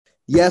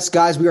Yes,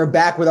 guys, we are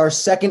back with our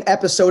second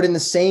episode in the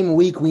same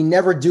week. We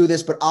never do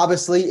this, but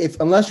obviously,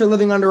 unless you're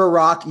living under a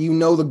rock, you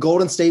know the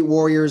Golden State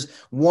Warriors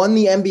won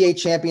the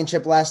NBA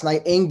championship last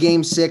night in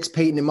Game 6.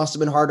 Peyton, it must have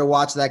been hard to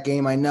watch that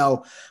game, I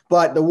know.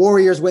 But the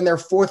Warriors win their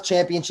fourth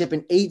championship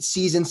in 8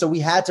 seasons, so we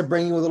had to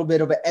bring you a little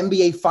bit of an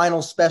NBA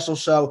Finals special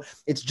show.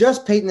 It's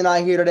just Peyton and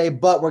I here today,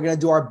 but we're going to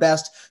do our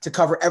best to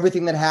cover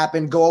everything that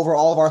happened, go over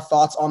all of our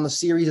thoughts on the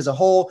series as a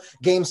whole,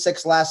 Game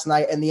 6 last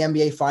night, and the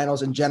NBA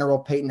Finals in general.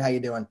 Peyton, how you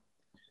doing?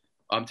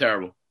 I'm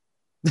terrible.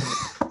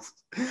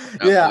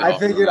 Yeah, I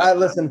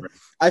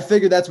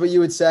figured that's what you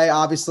would say.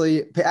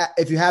 Obviously,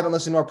 if you haven't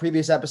listened to our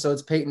previous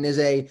episodes, Peyton is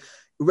a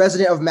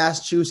resident of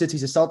Massachusetts.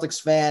 He's a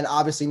Celtics fan,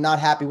 obviously not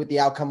happy with the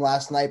outcome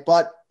last night,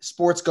 but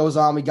sports goes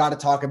on. We got to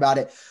talk about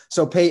it.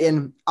 So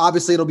Peyton,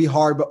 obviously it'll be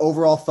hard, but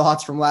overall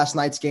thoughts from last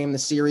night's game, the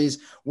series,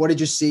 what did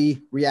you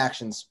see?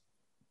 Reactions?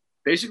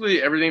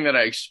 Basically, everything that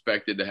I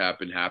expected to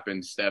happen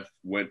happened. Steph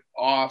went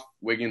off.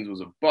 Wiggins was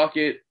a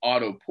bucket.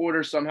 Otto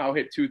Porter somehow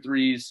hit 2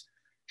 threes.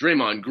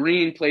 Draymond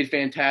Green played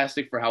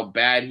fantastic for how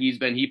bad he's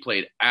been. He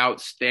played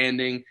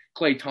outstanding.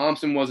 Klay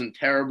Thompson wasn't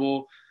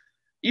terrible.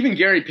 Even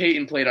Gary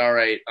Payton played all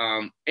right.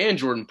 And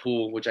Jordan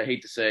Poole, which I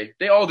hate to say.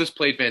 They all just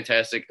played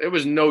fantastic. There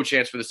was no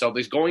chance for the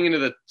Celtics. Going into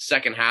the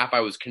second half,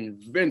 I was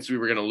convinced we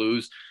were going to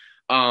lose.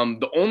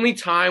 The only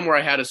time where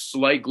I had a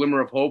slight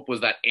glimmer of hope was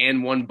that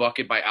and one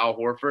bucket by Al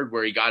Horford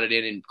where he got it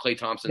in and Klay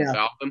Thompson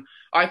fouled him.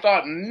 I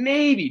thought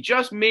maybe,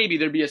 just maybe,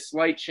 there'd be a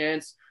slight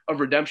chance of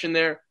redemption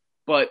there.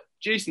 But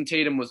Jason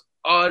Tatum was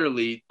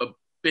utterly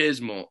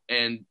abysmal,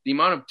 and the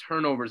amount of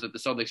turnovers that the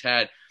Celtics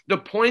had, the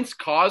points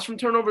caused from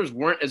turnovers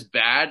weren't as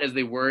bad as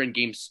they were in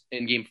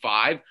game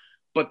 5,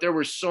 but there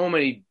were so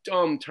many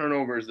dumb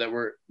turnovers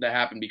that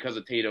happened because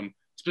of Tatum.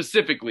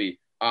 Specifically,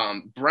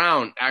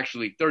 Brown,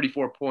 actually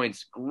 34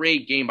 points,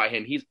 great game by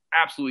him. He's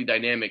absolutely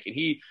dynamic, and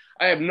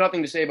I have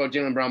nothing to say about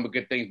Jaylen Brown but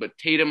good things. But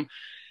Tatum,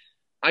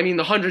 I mean,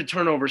 the 100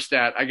 turnover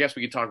stat, I guess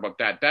we could talk about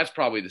that. That's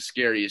probably the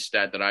scariest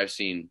stat that I've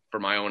seen for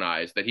my own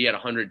eyes, that he had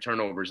 100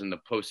 turnovers in the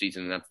postseason,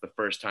 and that's the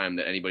first time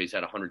that anybody's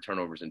had 100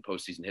 turnovers in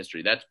postseason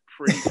history. That's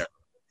pretty terrible.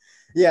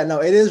 Yeah,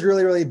 no, it is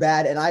really, really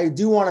bad. And I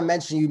do want to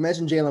mention, you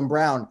mentioned Jaylen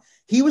Brown.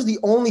 He was the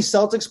only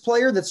Celtics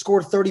player that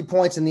scored 30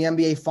 points in the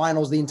NBA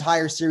Finals the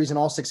entire series in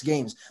all 6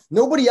 games.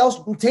 Nobody else,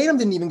 Tatum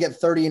didn't even get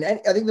 30, and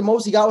I think the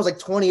most he got was like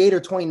 28 or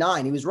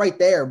 29. He was right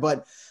there,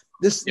 but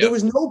there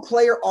was no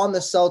player on the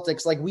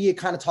Celtics, like we had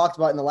kind of talked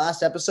about in the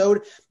last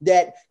episode,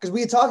 that because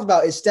we had talked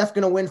about, is Steph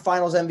going to win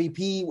Finals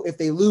MVP if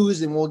they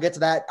lose? And we'll get to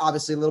that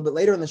obviously a little bit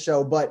later in the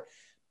show. But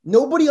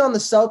nobody on the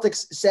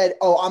Celtics said,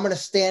 oh, I'm going to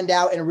stand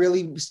out and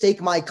really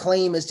stake my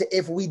claim as to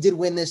if we did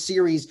win this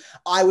series,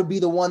 I would be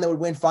the one that would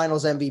win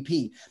Finals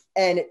MVP.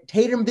 And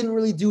Tatum didn't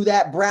really do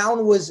that.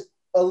 Brown was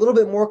a little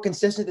bit more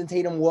consistent than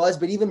Tatum was,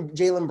 but even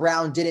Jaylen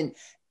Brown didn't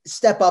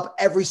step up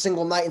every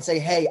single night and say,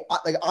 hey,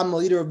 I'm the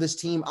leader of this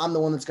team. I'm the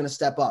one that's going to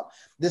step up.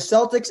 The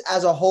Celtics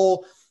as a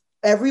whole,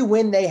 every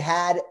win they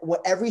had,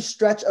 every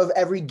stretch of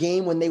every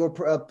game when they were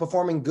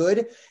performing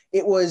good,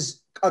 it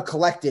was a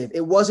collective.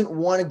 It wasn't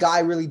one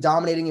guy really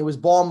dominating. It was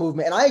ball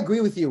movement. And I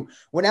agree with you.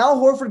 When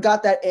Al Horford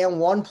got that and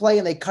one play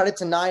and they cut it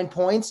to 9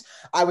 points,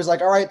 I was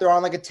like, all right, they're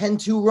on like a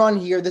 10-2 run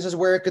here. This is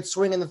where it could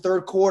swing in the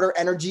third quarter.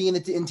 Energy in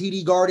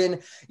TD Garden,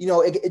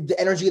 the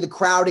energy of the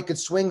crowd, it could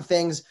swing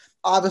things.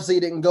 Obviously, it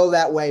didn't go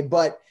that way,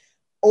 but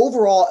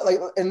overall,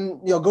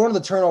 going to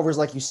the turnovers,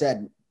 like you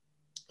said,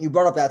 you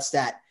brought up that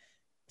stat.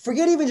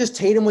 Forget even just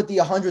Tatum with the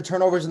 100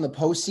 turnovers in the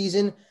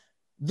postseason.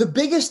 The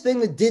biggest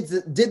thing that did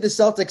the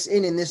Celtics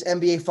in this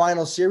NBA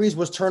Finals series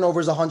was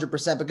turnovers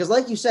 100%. Because,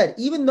 like you said,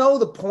 even though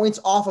the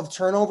points off of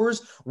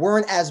turnovers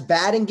weren't as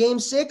bad in Game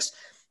 6,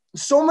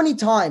 so many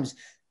times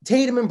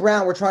Tatum and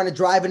Brown were trying to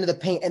drive into the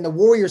paint, and the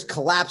Warriors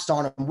collapsed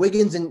on them.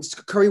 Wiggins and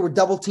Curry were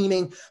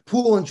double-teaming,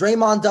 Poole and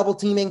Draymond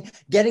double-teaming,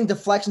 getting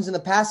deflections in the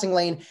passing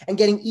lane, and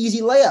getting easy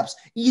layups,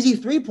 easy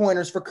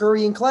three-pointers for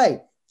Curry and Klay.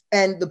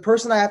 And the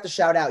person I have to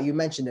shout out, you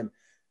mentioned him,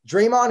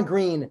 Draymond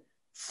Green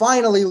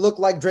finally looked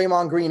like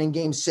Draymond Green in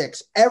Game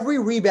 6. Every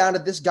rebound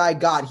that this guy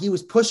got, he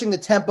was pushing the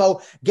tempo,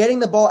 getting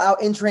the ball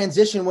out in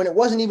transition when it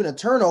wasn't even a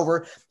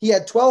turnover. He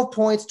had 12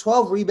 points,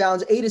 12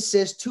 rebounds, 8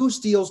 assists, 2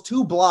 steals,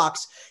 2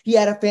 blocks. He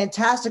had a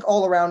fantastic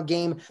all-around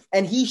game,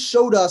 and he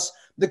showed us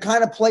the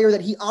kind of player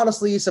that he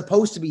honestly is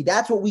supposed to be.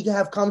 That's what we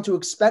have come to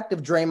expect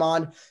of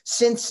Draymond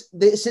since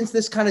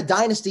this kind of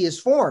dynasty is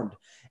formed.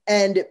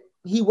 And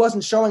he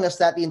wasn't showing us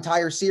that the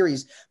entire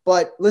series.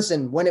 But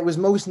listen, when it was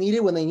most needed,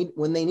 when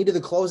they needed to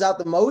close out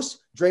the most,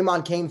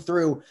 Draymond came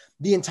through.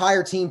 The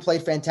entire team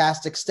played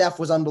fantastic. Steph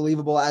was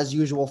unbelievable as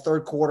usual.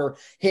 Third quarter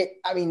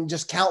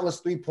just countless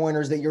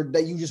 3-pointers that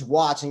you just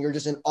watch and you're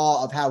just in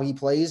awe of how he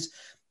plays.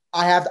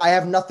 I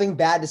have nothing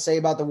bad to say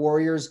about the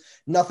Warriors.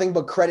 Nothing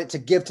but credit to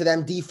give to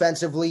them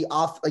defensively,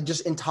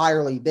 just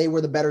entirely. They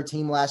were the better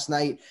team last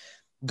night.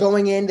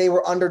 Going in, they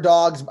were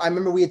underdogs. I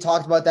remember we had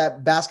talked about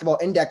that basketball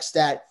index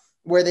stat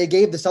where they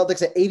gave the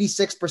Celtics an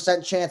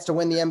 86% chance to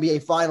win the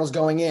NBA Finals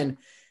going in.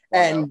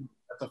 And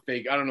that's a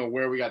fake. I don't know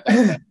where we got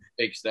that.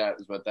 fake stat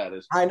is what that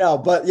is. I know,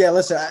 but yeah,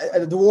 listen,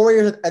 the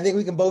Warriors, I think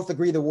we can both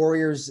agree the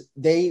Warriors,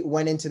 they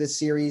went into the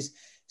series.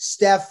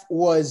 Steph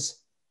was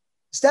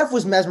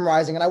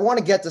mesmerizing, and I want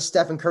to get to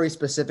Steph and Curry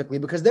specifically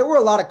because there were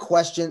a lot of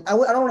questions. I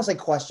don't want to say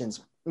questions,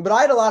 but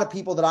I had a lot of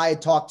people that I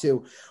had talked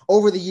to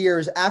over the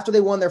years after they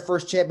won their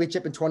first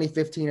championship in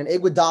 2015, and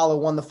Iguodala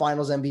won the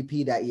Finals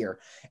MVP that year.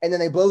 And then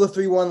they blow the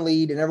 3-1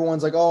 lead, and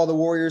everyone's like, "Oh, the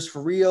Warriors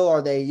for real?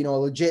 Are they, a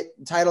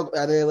legit title?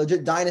 Are they a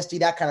legit dynasty?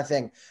 That kind of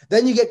thing."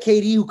 Then you get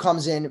KD who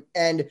comes in,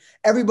 and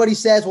everybody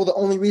says, "Well, the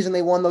only reason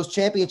they won those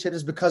championships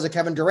is because of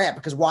Kevin Durant.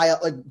 Because why?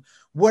 Like,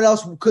 what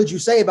else could you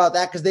say about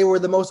that? Because they were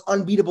the most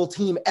unbeatable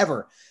team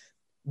ever."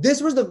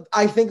 This was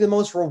I think the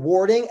most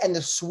rewarding and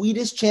the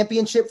sweetest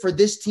championship for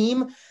this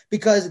team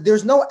because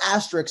there's no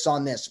asterisks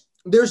on this.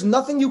 There's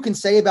nothing you can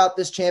say about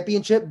this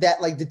championship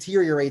that like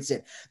deteriorates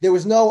it. There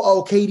was no,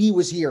 oh, KD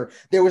was here.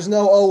 There was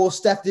no, oh, well,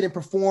 Steph didn't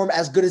perform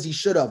as good as he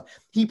should have.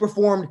 He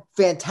performed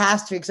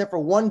fantastic except for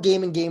one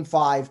game in Game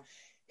 5.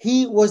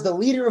 He was the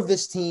leader of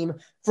this team.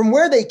 From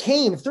where they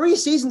came 3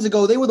 seasons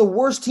ago, they were the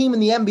worst team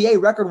in the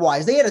NBA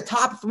record-wise. They had a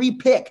top 3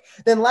 pick.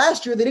 Then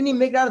last year, they didn't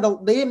make it out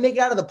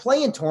of the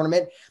play-in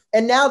tournament,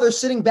 and now they're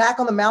sitting back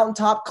on the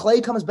mountaintop.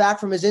 Clay comes back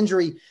from his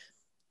injury.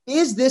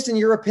 Is this, in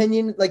your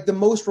opinion, like the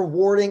most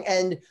rewarding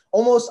and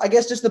almost, I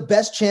guess, just the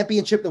best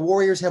championship the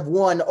Warriors have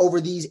won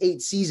over these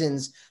 8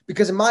 seasons?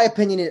 Because in my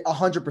opinion, it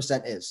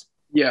 100% is.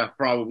 Yeah,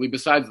 probably.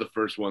 Besides the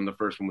first one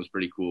was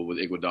pretty cool with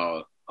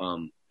Iguodala.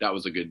 That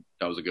was a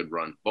good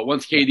run. But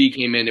once KD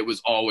came in, it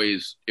was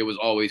always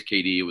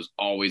KD. It was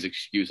always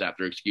excuse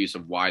after excuse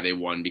of why they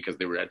won because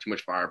they had too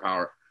much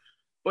firepower.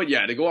 But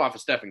yeah, to go off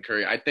of Stephen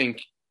Curry, I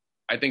think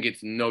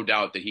it's no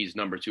doubt that he's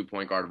number 2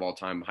 point guard of all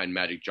time behind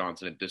Magic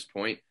Johnson at this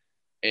point.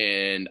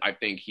 And I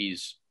think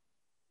he's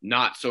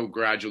not so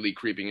gradually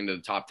creeping into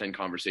the top 10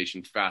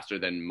 conversation faster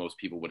than most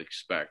people would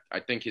expect. I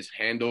think his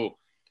handle,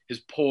 his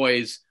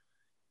poise,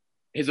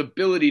 his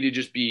ability to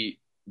just be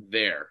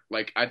there.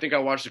 Like, I think I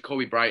watched a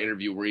Kobe Bryant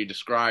interview where he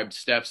described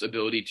Steph's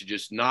ability to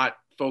just not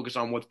focus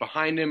on what's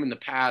behind him in the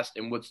past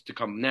and what's to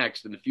come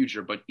next in the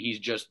future, but he's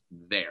just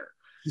there.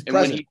 He's and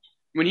present.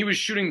 when he was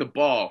shooting the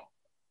ball,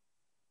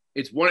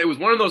 it was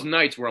one of those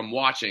nights where I'm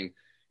watching,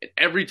 and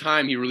every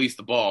time he released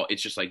the ball,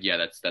 it's just like, yeah,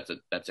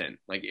 that's in.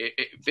 Like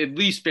at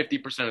least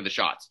 50% of the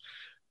shots,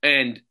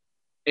 and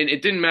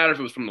it didn't matter if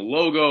it was from the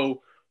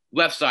logo,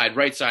 left side,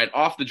 right side,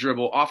 off the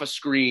dribble, off a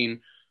screen,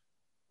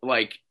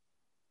 like.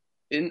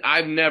 And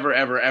I've never,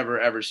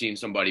 ever seen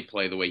somebody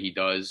play the way he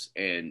does.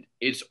 And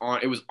it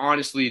was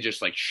honestly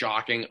just like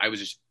shocking. I was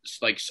just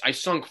like, I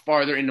sunk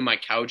farther into my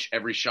couch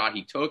every shot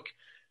he took.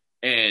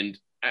 And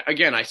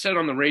again, I said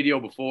on the radio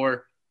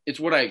before, it's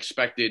what I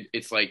expected.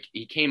 It's like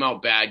he came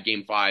out bad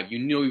Game 5. You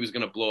knew he was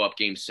going to blow up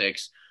Game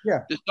 6. Yeah.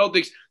 The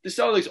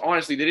Celtics,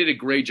 honestly, they did a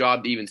great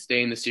job to even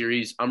stay in the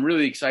series. I'm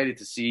really excited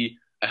to see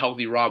a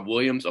healthy Rob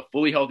Williams, a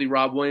fully healthy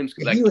Rob Williams.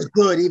 He was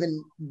good.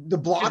 Even the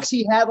blocks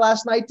he had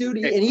last night, dude,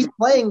 and he's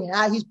playing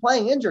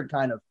injured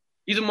kind of.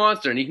 He's a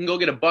monster, and he can go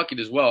get a bucket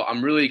as well.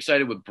 I'm really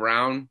excited with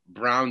Brown.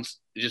 Brown's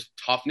just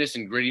toughness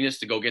and grittiness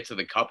to go get to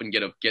the cup and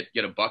get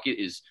a bucket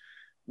is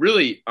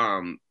really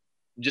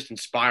just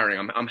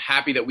inspiring. I'm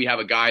happy that we have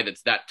a guy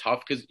that's that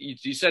tough because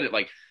you said it,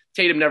 like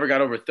Tatum never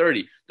got over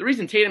 30. The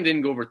reason Tatum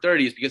didn't go over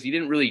 30 is because he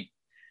didn't really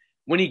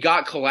 – when he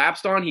got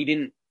collapsed on, he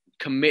didn't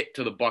commit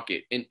to the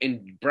bucket.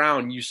 And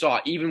Brown, you saw,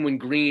 even when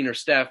Green or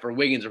Steph or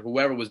Wiggins or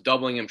whoever was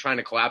doubling him, trying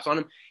to collapse on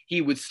him, he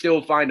would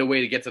still find a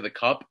way to get to the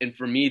cup. And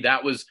for me,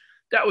 that was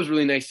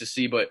really nice to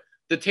see. But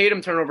the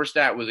Tatum turnover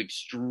stat was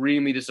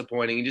extremely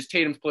disappointing. And just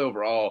Tatum's play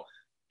overall,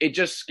 it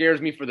just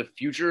scares me for the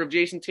future of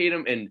Jason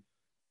Tatum and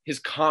his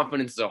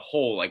confidence as a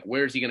whole. Like,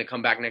 where is he going to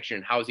come back next year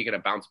and how is he going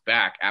to bounce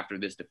back after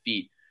this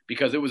defeat?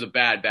 Because it was a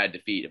bad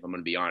defeat, if I'm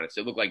going to be honest.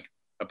 It looked like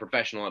a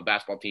professional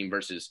basketball team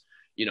versus,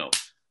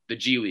 the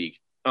G League.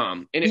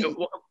 And it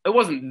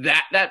wasn't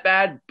that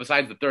bad.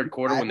 Besides the third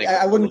quarter when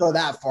I wouldn't go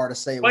that far to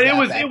say it was.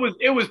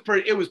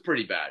 But it was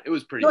pretty bad. It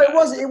was pretty. No,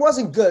 bad. It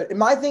wasn't good. And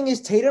my thing is,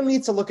 Tatum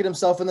needs to look at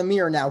himself in the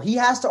mirror now. He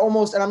has to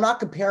almost, and I'm not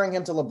comparing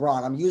him to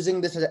LeBron. I'm using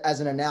this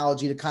as an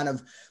analogy to kind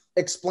of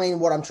explain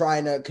what I'm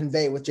trying to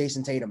convey with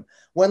Jason Tatum.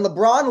 When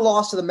LeBron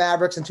lost to the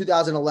Mavericks in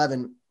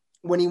 2011,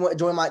 when he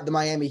joined the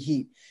Miami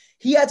Heat,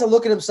 he had to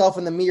look at himself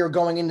in the mirror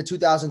going into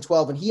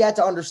 2012, and he had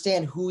to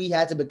understand who he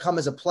had to become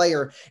as a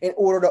player in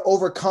order to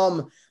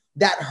overcome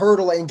that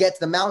hurdle and get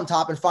to the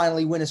mountaintop and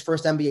finally win his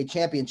first NBA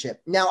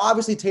championship. Now,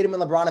 obviously, Tatum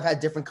and LeBron have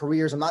had different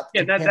careers. I'm not.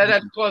 Yeah,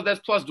 that's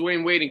plus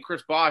Dwayne Wade and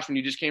Chris Bosh when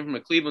you just came from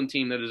a Cleveland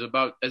team that is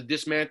about as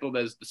dismantled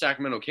as the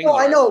Sacramento Kings. No,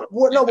 I know.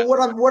 But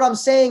what I'm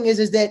saying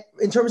is that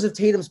in terms of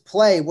Tatum's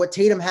play, what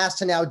Tatum has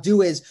to now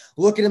do is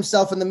look at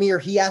himself in the mirror.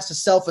 He has to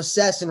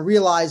self-assess and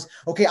realize,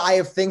 okay, I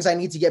have things I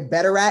need to get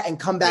better at, and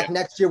come back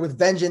next year with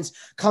vengeance.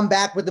 Come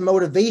back with the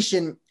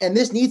motivation, and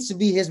this needs to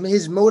be his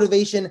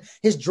motivation,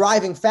 his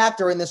driving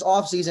factor in this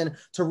offseason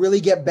to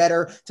really get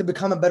better, to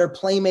become a better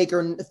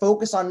playmaker and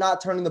focus on not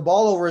turning the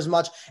ball over as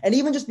much, and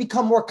even just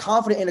become more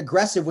confident and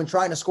aggressive when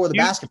trying to score the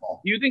basketball.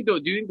 Do you think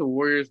the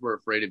Warriors were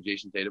afraid of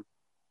Jason Tatum?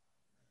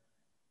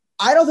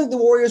 I don't think the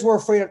Warriors were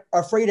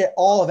afraid at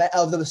all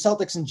of the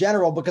Celtics in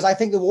general, because I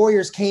think the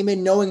Warriors came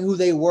in knowing who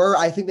they were.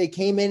 I think they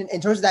came in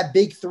terms of that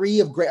big three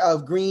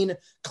of Green,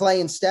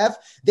 Clay, and Steph.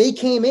 They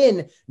came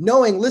in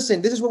knowing,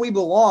 listen, this is where we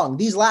belong.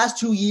 These last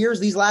 2 years,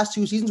 these last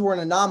 2 seasons were an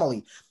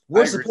anomaly.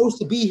 We're supposed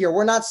to be here.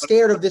 We're not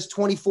scared of this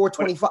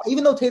 24-25.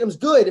 Even though Tatum's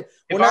good,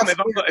 we're not scared.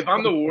 If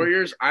I'm the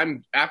Warriors,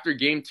 I'm after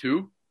game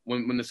 2,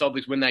 when the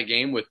Celtics win that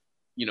game with,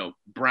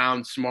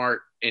 Brown,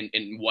 Smart, and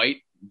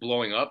White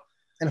blowing up.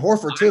 And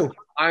Horford, too.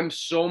 I'm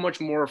so much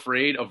more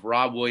afraid of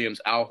Rob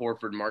Williams, Al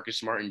Horford, Marcus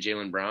Smart, and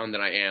Jaylen Brown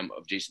than I am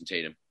of Jason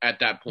Tatum at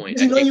that point.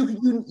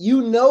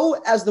 You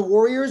know, as the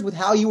Warriors, with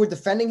how you were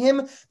defending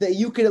him, that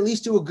you could at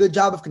least do a good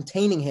job of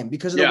containing him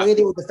because of the way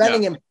they were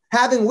defending him.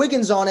 Having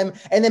Wiggins on him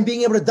and then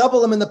being able to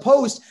double him in the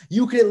post,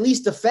 you could at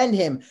least defend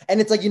him. And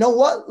it's like, you know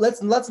what?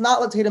 Let's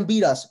not let Tatum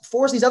beat us.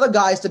 Force these other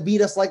guys to beat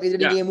us like they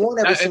did in game 1.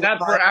 And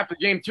that's where after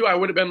game 2, I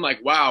would have been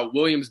like, wow,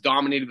 Williams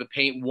dominated the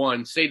paint,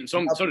 won. So did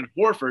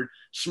Horford.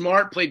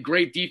 Smart played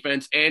great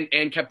defense and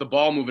kept the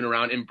ball moving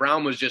around. And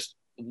Brown was just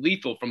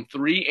lethal from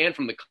 3 and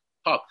from the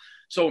cup.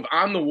 So if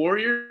I'm the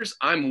Warriors,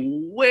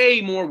 I'm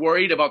way more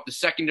worried about the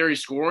secondary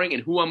scoring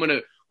and who I'm going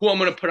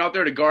to put out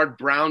there to guard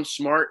Brown,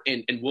 Smart,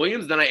 and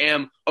Williams than I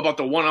am about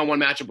the one-on-one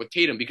matchup with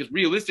Tatum. Because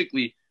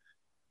realistically,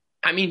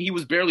 he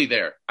was barely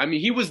there.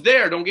 He was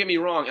there, don't get me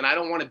wrong, and I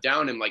don't want to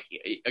down him. Like,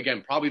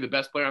 again, probably the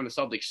best player on the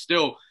Celtics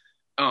still.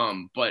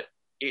 But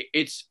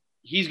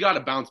he's got to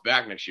bounce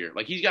back next year.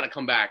 Like, he's got to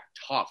come back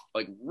tough.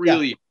 Like,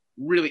 really,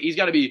 he's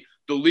got to be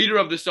the leader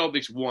of the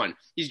Celtics, 1.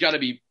 He's got to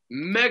be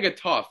mega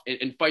tough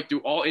and fight through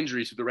all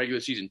injuries through the regular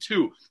season.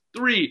 2,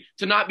 3,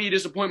 to not be a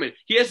disappointment.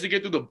 He has to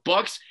get through the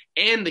Bucks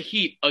and the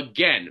Heat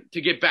again to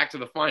get back to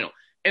the final.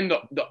 And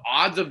the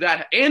odds of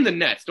that, and the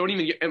Nets, don't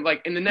even get, and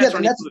the Nets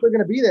the Nets are going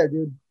to be there,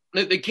 dude.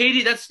 The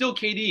KD, that's still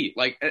KD.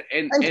 Like,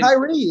 and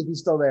Kyrie, if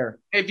he's still there.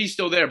 If he's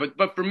still there.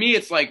 But for me,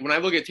 it's like when I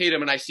look at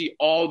Tatum and I see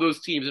all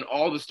those teams and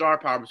all the star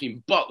power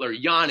between Butler,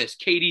 Giannis,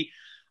 KD,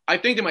 I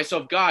think to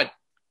myself, God,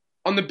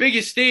 on the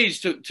biggest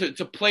stage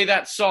to play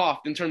that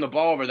soft and turn the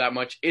ball over that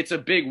much, it's a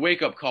big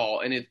wake-up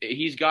call, and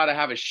he's got to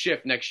have a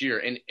shift next year.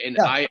 And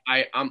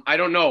I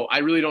don't know. I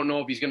really don't know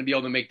if he's going to be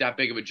able to make that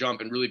big of a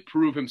jump and really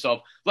prove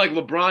himself like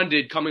LeBron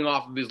did coming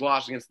off of his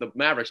loss against the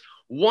Mavericks.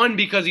 1,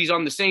 because he's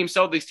on the same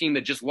Celtics team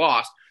that just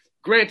lost.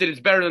 Granted, it's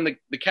better than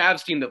the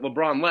Cavs team that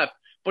LeBron left,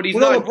 but he's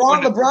not.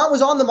 LeBron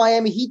was on the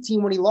Miami Heat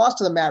team when he lost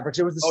to the Mavericks.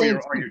 It was the same.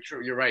 You're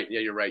true. You're right.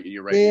 Yeah, you're right.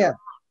 Yeah.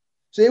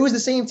 So it was the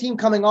same team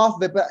coming off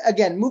of it. But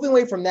again, moving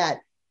away from that,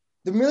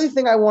 the really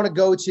thing I want to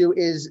go to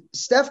is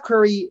Steph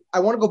Curry. I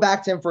want to go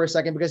back to him for a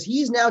second because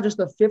he's now just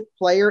the 5th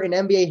player in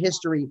NBA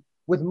history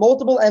with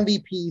multiple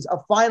MVPs, a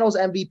finals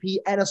MVP,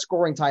 and a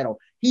scoring title.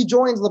 He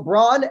joins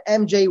LeBron,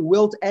 MJ,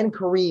 Wilt, and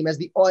Kareem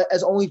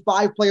as only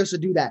 5 players to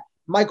do that.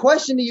 My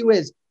question to you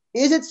is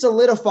it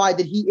solidified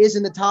that he is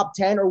in the top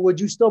 10, or would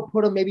you still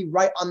put him maybe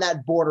right on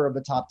that border of the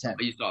top 10?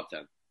 He's top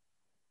 10.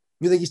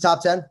 You think he's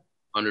top 10?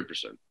 100%.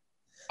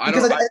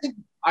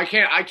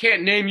 I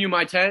can't name you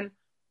my 10,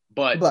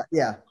 but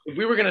yeah. If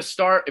we were going to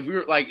start,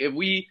 if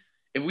we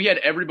had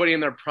everybody in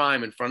their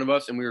prime in front of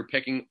us and we were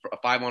picking a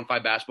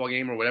 5-on-5 basketball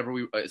game or whatever,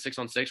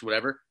 6-on-6,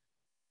 whatever,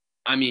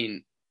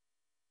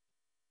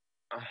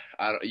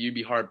 you'd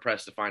be hard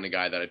pressed to find a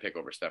guy that I'd pick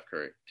over Steph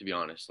Curry, to be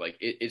honest. Like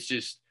it's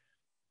just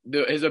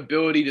his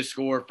ability to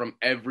score from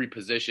every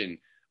position.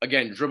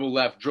 Again, dribble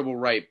left, dribble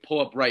right,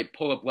 pull up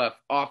left,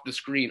 off the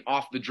screen,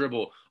 off the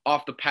dribble,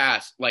 off the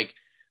pass. Like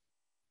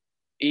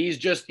he's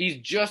just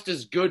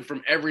as good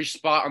from every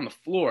spot on the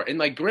floor. And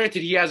like,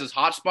 granted, he has his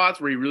hot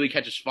spots where he really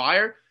catches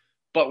fire,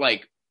 but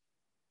like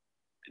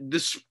the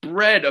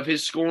spread of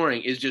his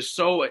scoring is just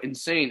so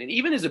insane. And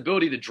even his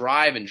ability to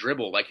drive and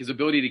dribble, like his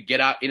ability to get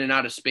out in and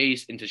out of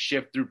space and to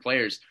shift through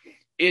players.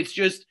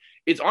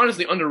 It's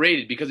honestly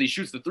underrated because he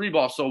shoots the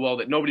 3-ball so well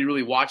that nobody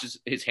really watches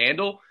his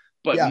handle.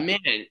 But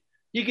man,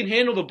 he can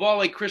handle the ball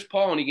like Chris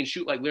Paul and he can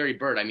shoot like Larry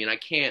Bird. I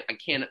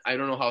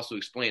don't know how else to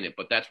explain it,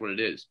 but that's what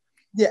it is.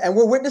 Yeah, and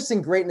we're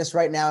witnessing greatness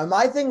right now. And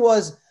my thing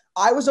was,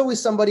 I was always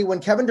somebody,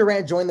 when Kevin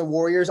Durant joined the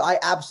Warriors, I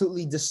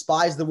absolutely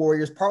despised the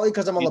Warriors, partly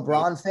because I'm a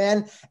LeBron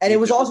fan. And it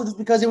was also just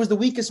because it was the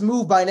weakest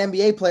move by an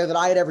NBA player that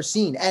I had ever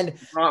seen. And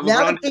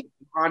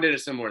LeBron did a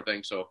similar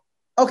thing. So,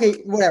 okay,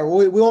 whatever.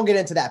 We won't get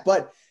into that.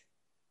 But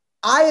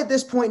at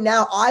this point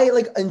now, I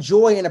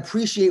enjoy and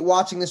appreciate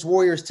watching this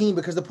Warriors team,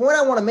 because the point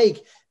I want to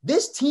make,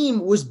 this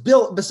team was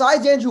built,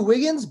 besides Andrew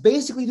Wiggins,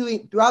 basically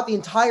throughout the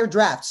entire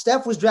draft.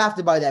 Steph was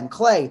drafted by them,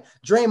 Clay,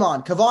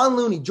 Draymond, Kevon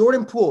Looney,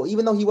 Jordan Poole,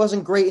 even though he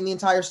wasn't great in the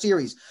entire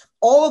series.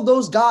 All of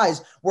those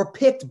guys were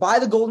picked by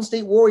the Golden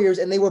State Warriors,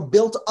 and they were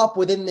built up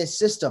within this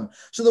system.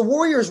 So the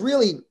Warriors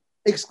really,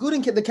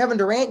 excluding the Kevin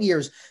Durant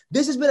years,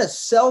 this has been a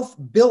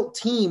self-built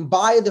team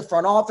by the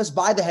front office,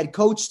 by the head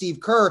coach,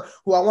 Steve Kerr,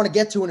 who I want to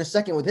get to in a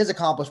second with his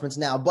accomplishments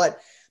now. But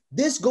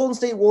this Golden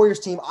State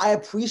Warriors team, I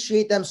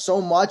appreciate them so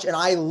much, and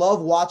I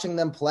love watching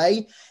them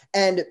play.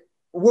 And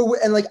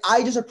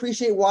I just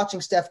appreciate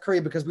watching Steph Curry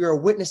because we are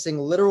witnessing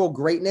literal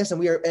greatness.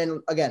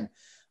 And again,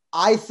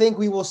 I think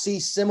we will see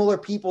similar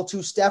people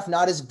to Steph,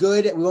 not as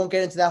good. We won't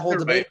get into that whole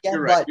debate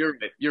again. But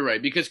You're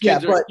right. Because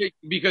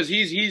because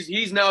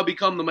he's now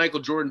become the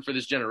Michael Jordan for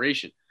this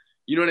generation.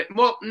 You know what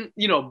I mean?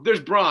 Well,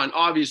 there's Bron,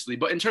 obviously,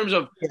 but in terms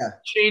of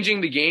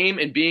changing the game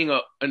and being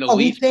an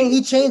elite,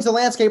 he changed the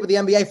landscape of the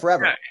NBA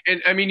forever. Yeah,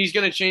 and I mean, he's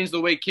going to change the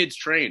way kids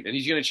train, and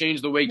he's going to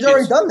change the way he's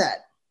already done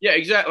that. Yeah,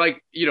 exactly.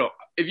 Like,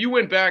 if you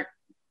went back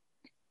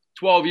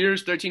 12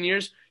 years, 13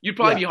 years, you'd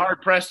probably be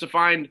hard pressed to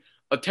find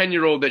a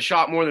 10-year-old that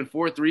shot more than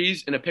 4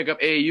 threes in a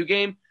pickup AAU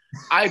game.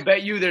 I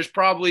bet you there's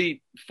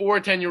probably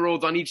 4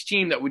 10-year-olds on each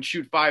team that would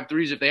shoot 5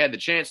 threes if they had the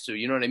chance to.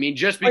 You know what I mean?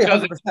 Just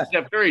because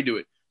Steph Curry do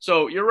it.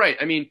 So you're right.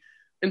 I mean,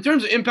 in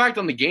terms of impact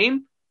on the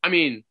game, I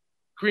mean,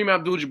 Kareem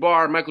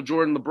Abdul-Jabbar, Michael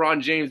Jordan,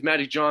 LeBron James,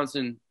 Magic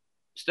Johnson,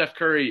 Steph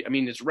Curry, I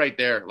mean, it's right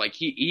there. Like,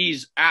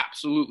 he's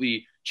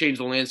absolutely changed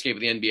the landscape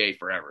of the NBA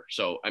forever.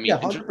 So, I mean,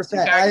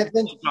 100%. I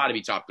think he's got to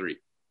be top 3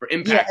 for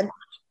impact.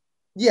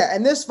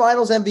 And this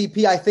finals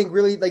MVP, I think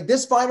really like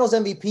this finals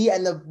MVP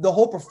and the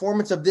whole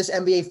performance of this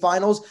NBA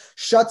finals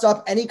shuts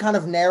up any kind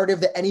of narrative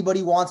that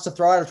anybody wants to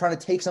throw out or trying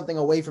to take something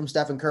away from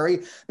Stephen Curry,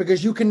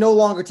 because you can no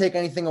longer take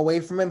anything away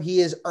from him. He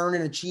has earned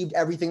and achieved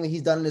everything that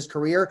he's done in his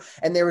career,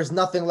 and there is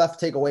nothing left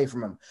to take away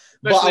from him.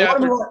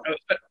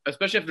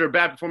 Especially after a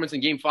bad performance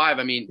in Game 5.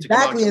 I mean,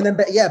 and then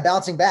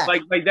bouncing back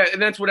like that,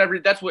 and that's what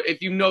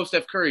if you know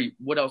Steph Curry,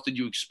 what else did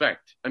you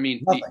expect? I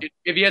mean,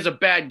 if he has a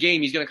bad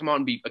game, he's going to come out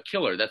and be a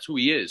killer. That's who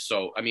he is.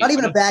 So I mean, not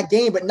even a bad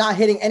game, but not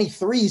hitting any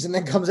threes and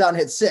then comes out and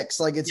hits 6.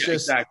 Like it's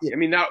just exactly. I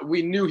mean,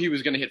 we knew he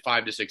was going to hit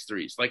 5 to 6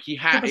 threes. Like he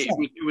had,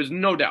 it was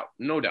no doubt.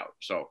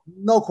 So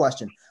no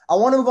question. I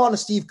want to move on to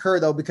Steve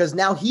Kerr though, because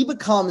now he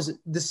becomes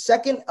the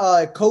second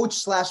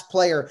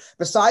coach/player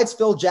besides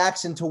Phil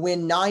Jackson to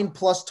win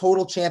 9+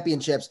 total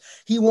championships.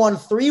 He won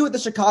 3 with the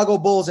Chicago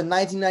Bulls in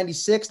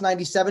 1996,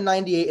 97,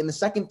 98 in the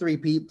second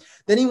three-peat.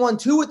 Then he won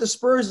 2 with the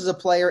Spurs as a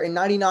player in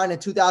 99 and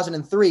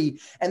 2003.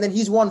 And then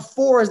he's won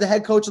 4 as the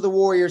head coach of the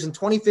Warriors in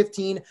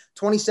 2015,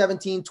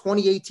 2017,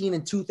 2018,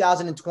 and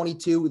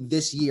 2022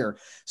 this year.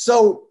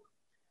 So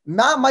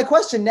my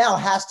question now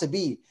has to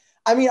be,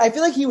 I mean, I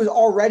feel like he was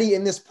already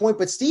in this point,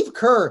 but Steve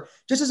Kerr,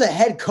 just as a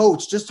head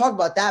coach, just talk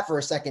about that for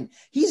a second.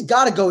 He's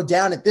got to go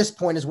down at this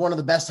point as one of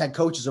the best head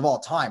coaches of all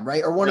time,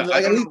 right? Or one of the.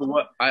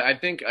 I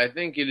think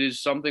it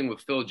is something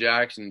with Phil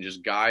Jackson,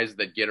 just guys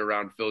that get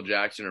around Phil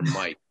Jackson or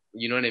Mike.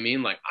 You know what I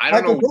mean? Like I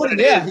don't know what it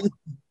is.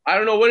 I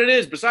don't know what it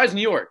is besides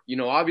New York.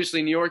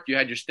 Obviously New York, you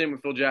had your stint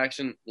with Phil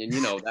Jackson, and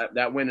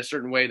that went a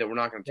certain way that we're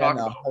not going to talk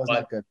about. That was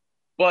not good.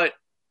 But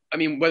I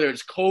mean, whether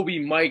it's Kobe,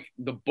 Mike,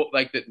 the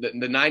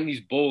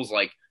 90s Bulls,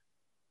 like.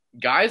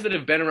 Guys that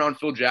have been around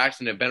Phil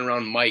Jackson, have been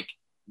around Mike,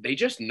 they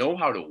just know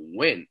how to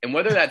win. And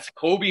whether that's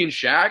Kobe and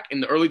Shaq in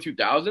the early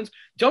 2000s,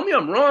 tell me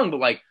I'm wrong, but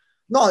like,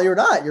 no, you're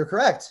not. You're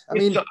correct. I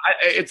mean,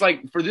 it's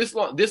like for this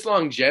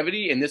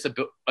longevity and this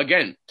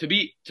again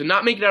to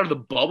not make it out of the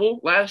bubble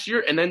last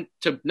year, and then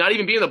to not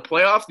even be in the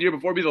playoffs the year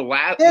before, be the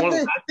last. They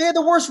had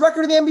the worst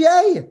record in the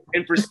NBA.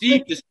 And for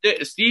Steve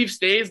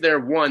stays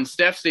there.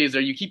 Steph stays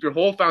there. You keep your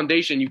whole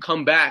foundation. You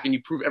come back and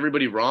you prove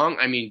everybody wrong.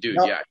 I mean, dude,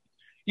 yeah.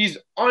 He's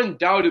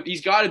undoubted.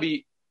 He's got to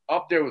be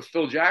up there with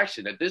Phil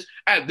Jackson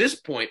at this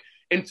point,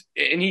 and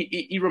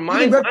he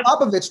reminds Greg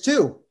Popovich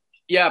too.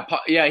 Yeah.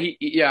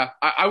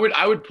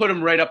 I would put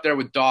him right up there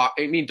with Doc.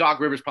 I mean, Doc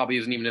Rivers probably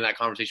isn't even in that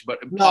conversation, but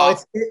no,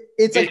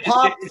 it's like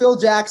Pop, Phil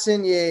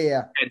Jackson,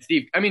 yeah. And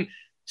Steve. I mean,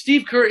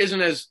 Steve Kerr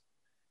isn't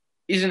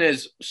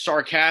as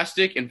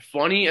sarcastic and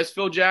funny as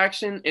Phil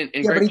Jackson, and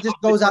but he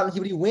just goes out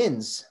and he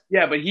wins.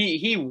 Yeah, but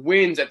he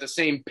wins at the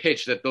same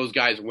pitch that those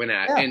guys win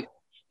at,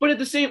 but at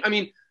the same, I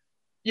mean.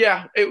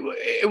 Yeah,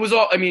 it was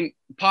all. I mean,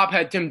 Pop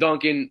had Tim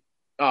Duncan,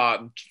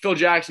 Phil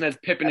Jackson has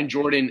Pippen and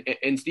Jordan,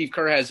 and Steve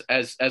Kerr has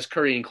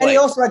Curry and Clay. And he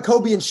also had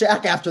Kobe and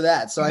Shaq after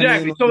that. So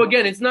exactly. I mean, so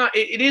again, it's not.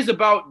 It is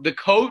about the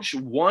coach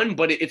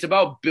but it's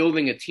about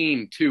building a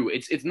team too.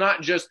 It's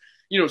not just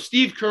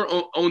Steve Kerr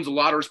owns a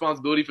lot of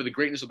responsibility for the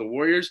greatness of the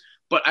Warriors,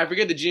 but I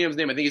forget the GM's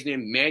name. I think his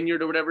name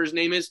Manyard or whatever his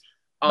name is.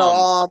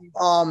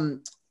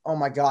 Oh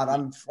my God,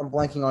 I'm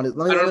blanking on it.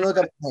 Let me look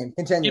up his name.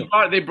 Continue.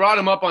 They brought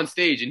him up on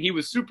stage, and he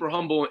was super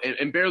humble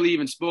and barely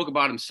even spoke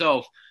about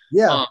himself.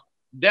 Yeah,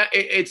 that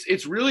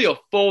it's really a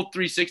full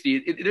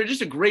 360. They're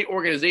just a great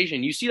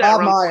organization. You see that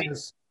Bob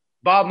Myers.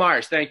 Bob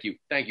Myers, thank you,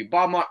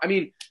 Bob Myers. I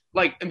mean,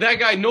 like that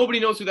guy. Nobody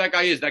knows who that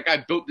guy is. That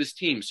guy built this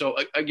team. So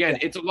again,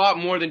 it's a lot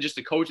more than just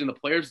the coach and the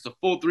players. It's a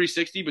full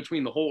 360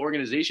 between the whole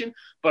organization.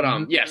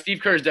 But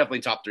Steve Kerr is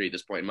definitely top 3 at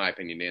this point, in my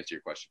opinion, to answer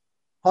your question.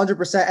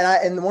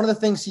 100%. And one of the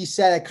things he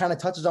said, it kind of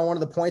touches on one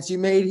of the points you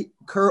made.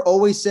 Kerr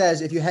always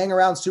says, if you hang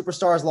around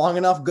superstars long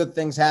enough, good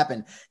things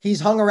happen. He's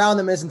hung around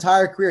them his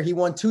entire career. He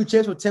won 2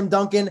 chips with Tim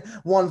Duncan,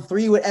 won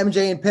 3 with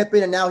MJ and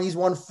Pippen, and now he's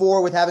won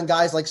 4 with having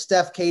guys like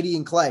Steph, KD,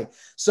 and Clay.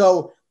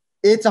 So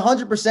it's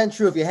 100%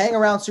 true. If you hang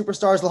around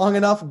superstars long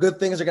enough, good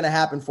things are going to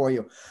happen for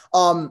you.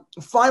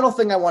 Final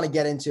thing I want to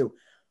get into.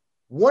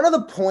 One of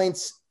the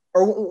points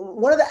or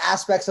one of the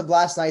aspects of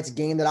last night's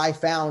game that I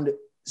found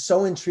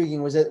so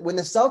intriguing was that when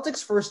the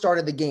Celtics first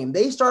started the game,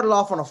 they started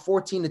off on a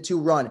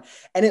 14-2 run.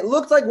 And it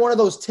looked like one of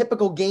those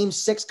typical game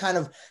 6 kind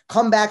of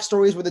comeback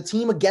stories where the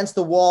team against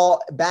the wall,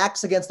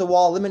 backs against the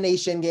wall,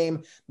 elimination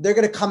game, they're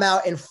going to come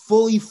out and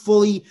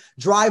fully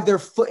drive their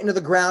foot into the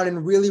ground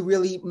and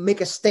really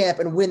make a stamp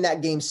and win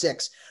that game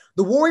 6.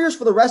 The Warriors,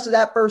 for the rest of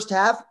that first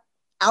half,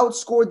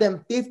 outscored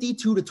them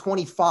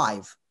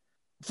 52-25.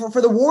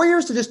 For the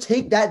Warriors to just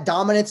take that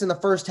dominance in the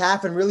first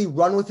half and really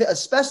run with it,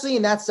 especially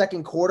in that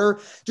second quarter,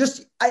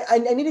 just I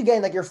need to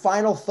get like your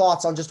final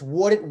thoughts on just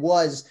what it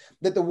was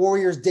that the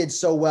Warriors did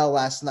so well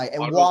last night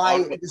and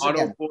why.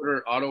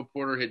 Otto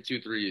Porter hit 2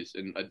 threes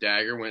and a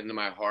dagger went into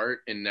my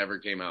heart and never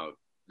came out.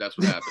 That's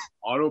what happened.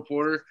 Otto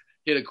Porter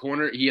hit a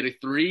corner. He hit a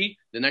 3.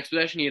 The next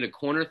possession, he hit a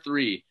corner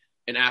 3.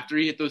 And after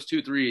he hit those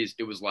 2 threes,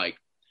 it was like,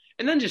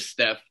 and then just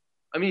Steph.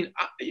 I mean,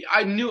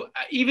 I knew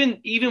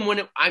even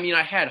when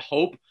I had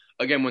hope.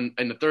 Again, when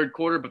in the third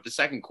quarter, but the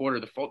second quarter,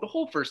 the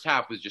whole first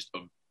half was just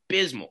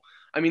abysmal.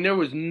 I mean, there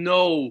was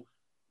no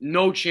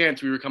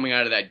chance we were coming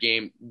out of that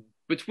game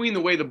between the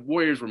way the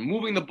Warriors were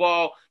moving the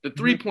ball, the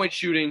 3-point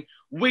shooting,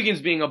 Wiggins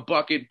being a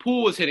bucket,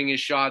 Poole was hitting his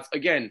shots.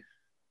 Again,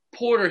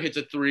 Porter hits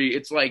a 3.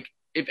 It's like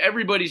if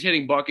everybody's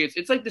hitting buckets,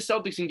 it's like the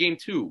Celtics in game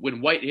 2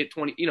 when White hit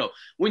 20. You know,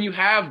 when you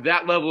have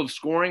that level of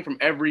scoring from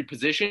every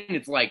position,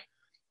 it's like,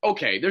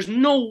 okay, there's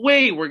no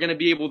way we're going to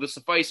be able to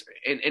suffice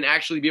and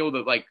actually be able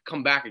to like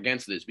come back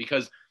against this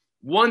because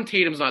one,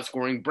 Tatum's not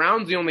scoring.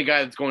 Brown's the only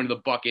guy that's going to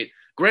the bucket.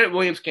 Grant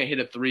Williams can't hit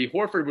a 3.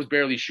 Horford was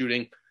barely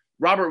shooting.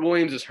 Robert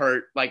Williams is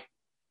hurt. Like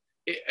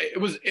it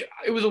was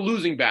a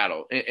losing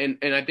battle. And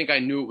I think I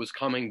knew it was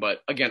coming, but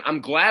again,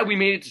 I'm glad we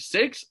made it to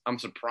 6. I'm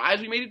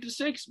surprised we made it to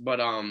 6, but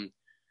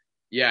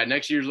yeah,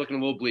 next year's looking a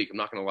little bleak. I'm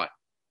not going to lie.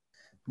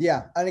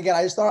 Yeah. And again,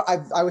 I just thought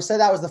I would say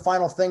that was the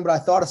final thing, but I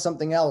thought of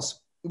something else.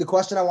 The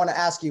question I want to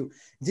ask you,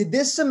 did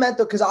this cement,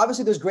 because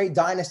obviously there's great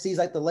dynasties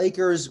like the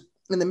Lakers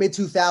in the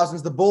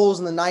mid-2000s, the Bulls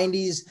in the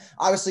 90s.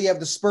 Obviously you have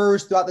the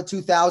Spurs throughout the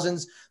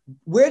 2000s.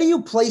 Where do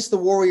you place the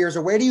Warriors,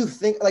 or where do you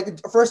think, like,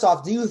 first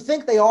off, do you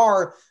think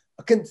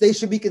they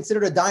should be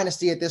considered a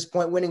dynasty at this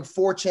point, winning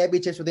 4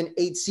 championships within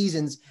 8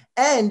 seasons?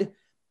 And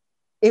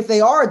if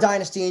they are a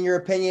dynasty, in your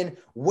opinion,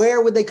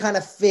 where would they kind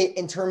of fit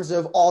in terms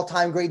of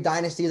all-time great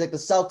dynasties like the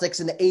Celtics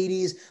in the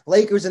 80s,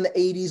 Lakers in the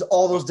 80s,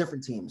 all those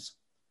different teams?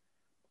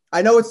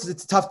 I know it's a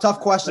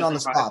tough question on the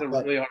spot. That's a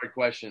really hard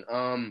question.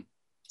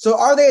 So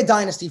are they a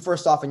dynasty,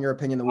 first off, in your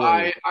opinion, the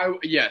Warriors?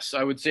 Yes,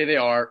 I would say they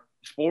are.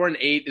 4 and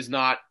 8 is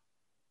not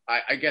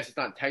I guess it's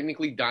not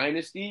technically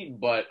dynasty,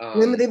 but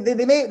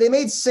they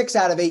made 6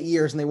 out of 8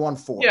 years and they won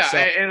 4. Yeah, so.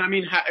 And I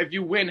mean, if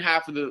you win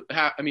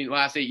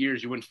last 8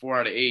 years, you win 4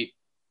 out of 8.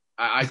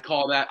 I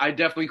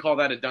definitely call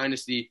that a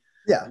dynasty.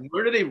 Yeah.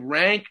 Where do they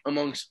rank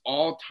amongst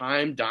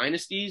all-time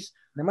dynasties?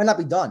 They might not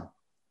be done.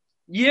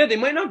 Yeah, they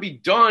might not be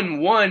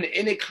done, one,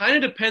 and it kind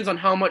of depends on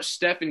how much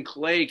Steph and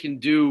Clay can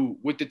do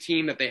with the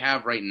team that they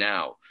have right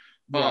now.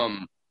 Yeah.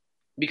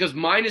 Because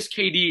minus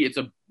KD, it's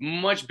a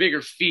much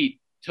bigger feat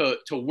to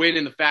win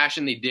in the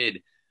fashion they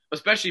did,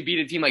 especially beat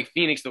a team like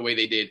Phoenix the way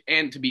they did,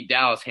 and to beat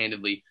Dallas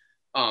handedly.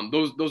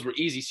 Those were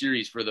easy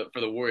series for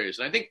the Warriors.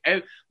 And I think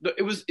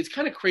it's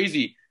kind of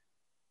crazy.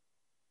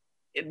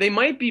 They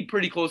might be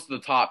pretty close to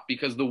the top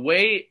because the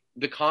way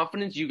the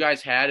confidence you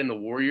guys had in the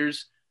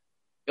Warriors,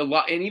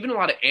 even a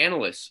lot of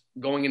analysts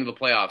going into the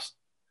playoffs,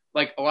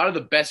 like a lot of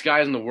the best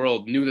guys in the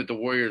world knew that the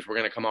Warriors were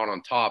going to come out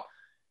on top.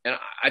 And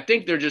I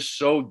think they're just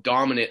so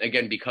dominant,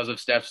 again, because of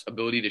Steph's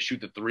ability to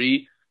shoot the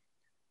 3.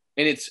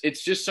 And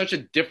it's just such a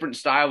different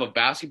style of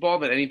basketball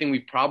than anything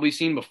we've probably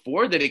seen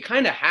before that it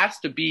kind of has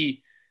to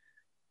be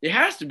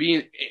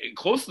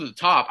close to the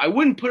top. I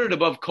wouldn't put it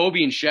above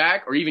Kobe and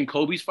Shaq or even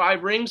Kobe's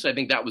 5 rings. I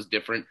think that was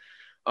different.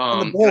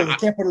 The Bulls, you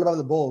can't put it above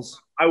the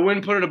Bulls. I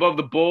wouldn't put it above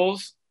the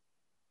Bulls.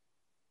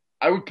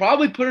 I would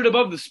probably put it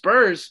above the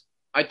Spurs.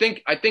 I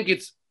think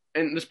it's –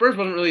 and the Spurs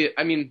wasn't really –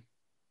 I mean,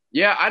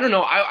 yeah, I don't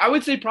know. I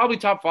would say probably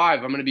top 5.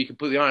 I'm going to be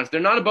completely honest. They're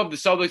not above the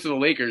Celtics or the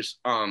Lakers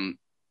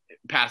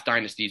past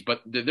dynasties,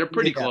 but they're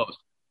pretty close.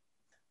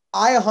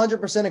 I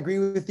 100% agree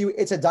with you.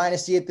 It's a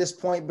dynasty at this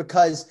point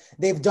because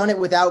they've done it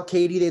without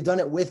KD. They've done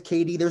it with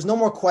KD. There's no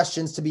more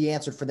questions to be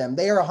answered for them.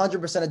 They are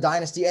 100% a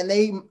dynasty, and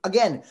they,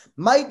 again,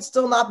 might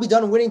still not be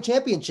done winning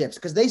championships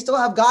because they still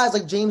have guys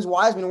like James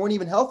Wiseman who weren't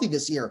even healthy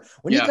this year.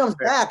 When he comes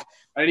back,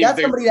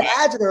 that's somebody to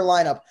add to their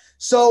lineup.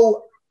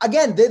 So,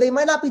 again, they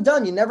might not be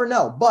done. You never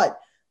know. But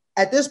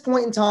at this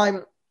point in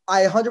time,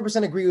 I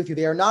 100% agree with you.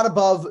 They are not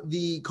above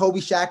the Kobe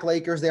Shaq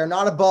Lakers. They are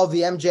not above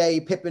the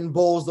MJ Pippen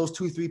Bulls, those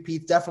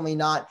 2-3-peats, definitely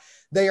not.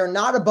 They are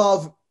not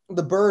above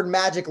the Bird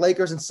Magic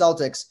Lakers and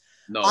Celtics.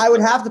 No. I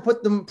would have to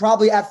put them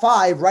probably at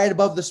 5, right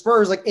above the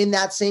Spurs, like in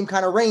that same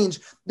kind of range.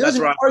 There's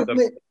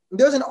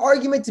an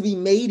argument to be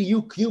made.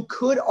 You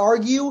could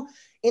argue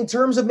in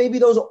terms of maybe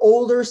those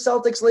older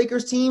Celtics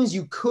Lakers teams.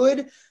 You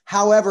could,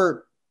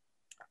 however,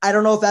 I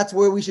don't know if that's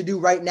where we should do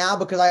right now,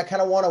 because I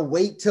kind of want to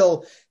wait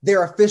till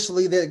they're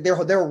officially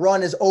their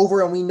run is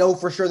over and we know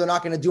for sure they're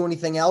not going to do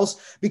anything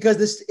else, because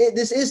this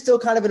is still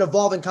kind of an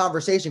evolving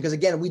conversation. Because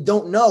again, we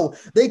don't know.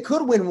 They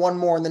could win one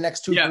more in the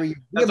next 2-3 years.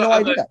 We have no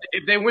idea.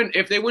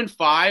 If they win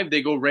 5,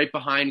 they go right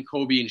behind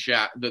Kobe and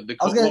Shaq.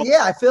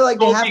 I feel like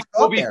they have to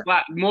go there.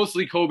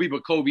 Mostly Kobe,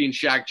 but Kobe and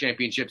Shaq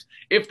championships.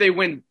 If they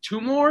win 2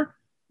 more,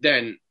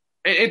 then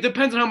it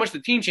depends on how much the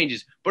team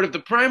changes. But if the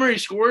primary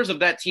scorers of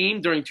that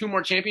team during 2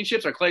 more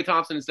championships are Klay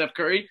Thompson and Steph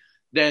Curry,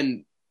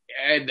 then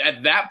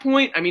at that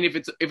point, I mean, if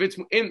it's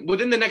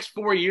within the next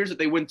 4 years that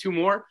they win 2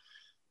 more,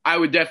 I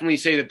would definitely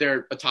say that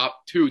they're a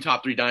top 3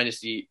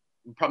 dynasty,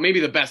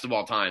 maybe the best of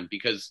all time.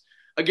 Because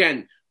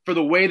again, for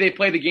the way they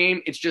play the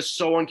game, it's just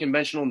so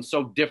unconventional and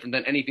so different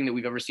than anything that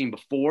we've ever seen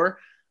before.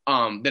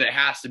 That it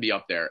has to be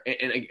up there.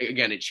 And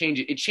again, it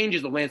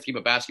changes the landscape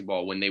of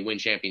basketball when they win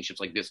championships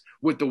like this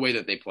with the way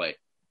that they play.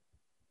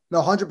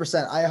 No,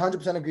 100%. I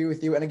 100% agree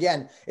with you. And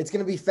again, it's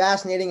going to be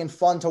fascinating and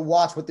fun to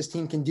watch what this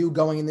team can do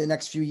going in the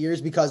next few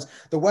years, because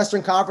the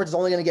Western Conference is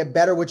only going to get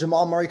better with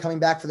Jamal Murray coming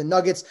back for the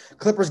Nuggets,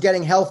 Clippers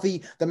getting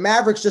healthy. The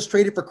Mavericks just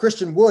traded for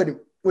Christian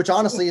Wood, which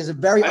honestly is a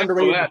very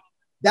underrated.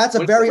 That's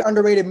a very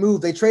underrated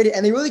move. They traded,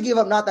 and they really gave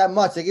up not that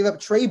much. They gave up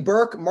Trey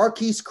Burke,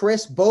 Marquise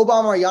Chris,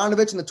 Boban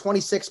Marjanovic in the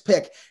 26th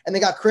pick, and they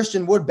got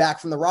Christian Wood back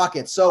from the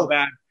Rockets. So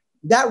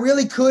that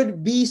really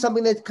could be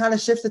something that kind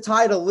of shifts the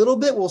tide a little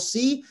bit. We'll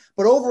see.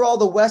 But overall,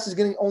 the West is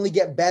going to only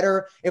get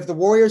better. If the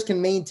Warriors can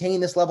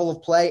maintain this level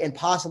of play and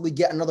possibly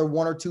get another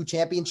 1 or 2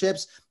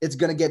 championships, it's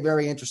going to get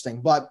very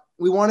interesting. But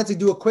we wanted to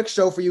do a quick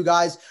show for you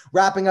guys,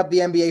 wrapping up the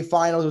NBA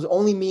Finals. It was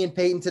only me and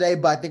Peyton today,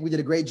 but I think we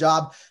did a great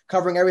job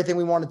covering everything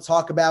we wanted to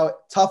talk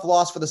about. Tough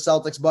loss for the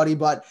Celtics, buddy,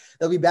 but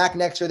they'll be back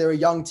next year. They're a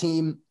young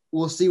team.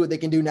 We'll see what they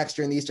can do next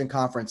year in the Eastern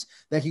Conference.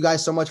 Thank you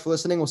guys so much for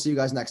listening. We'll see you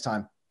guys next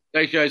time.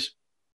 Thanks, guys.